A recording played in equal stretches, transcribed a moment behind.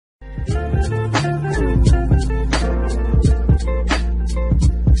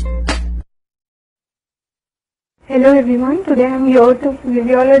Hello everyone, today I am here to give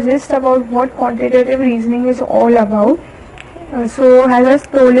you all a gist about what quantitative reasoning is all about. So as I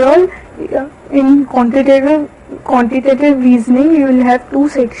told you all, in quantitative reasoning you will have two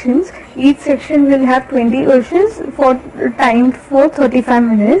sections. Each section will have 20 questions timed for 35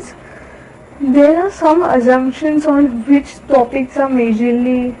 minutes. There are some assumptions on which topics are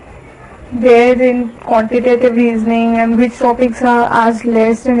majorly there in quantitative reasoning and which topics are asked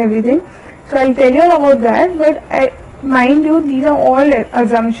less and everything. So I'll tell you about that, but mind you, these are all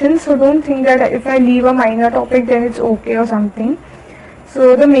assumptions, so don't think that if I leave a minor topic then it's okay or something.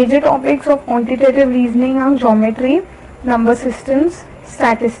 So the major topics of quantitative reasoning are geometry, number systems,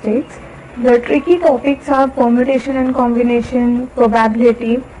 statistics. The tricky topics are permutation and combination,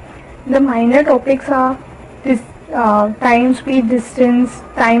 probability. The minor topics are time, speed, distance,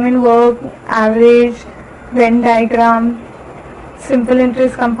 time and work, average, Venn diagram, simple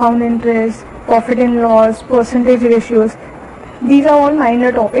interest, compound interest, profit and loss, percentage ratios. These are all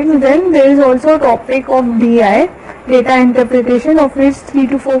minor topics. Then there is also a topic of DI, data interpretation, of which 3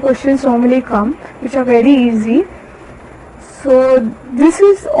 to 4 questions normally come, which are very easy. So this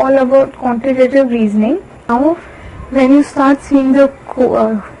is all about quantitative reasoning. Now when you start seeing the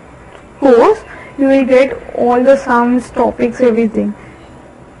course, you will get all the sums, topics, everything.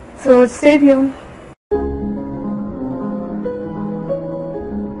 So stay tuned.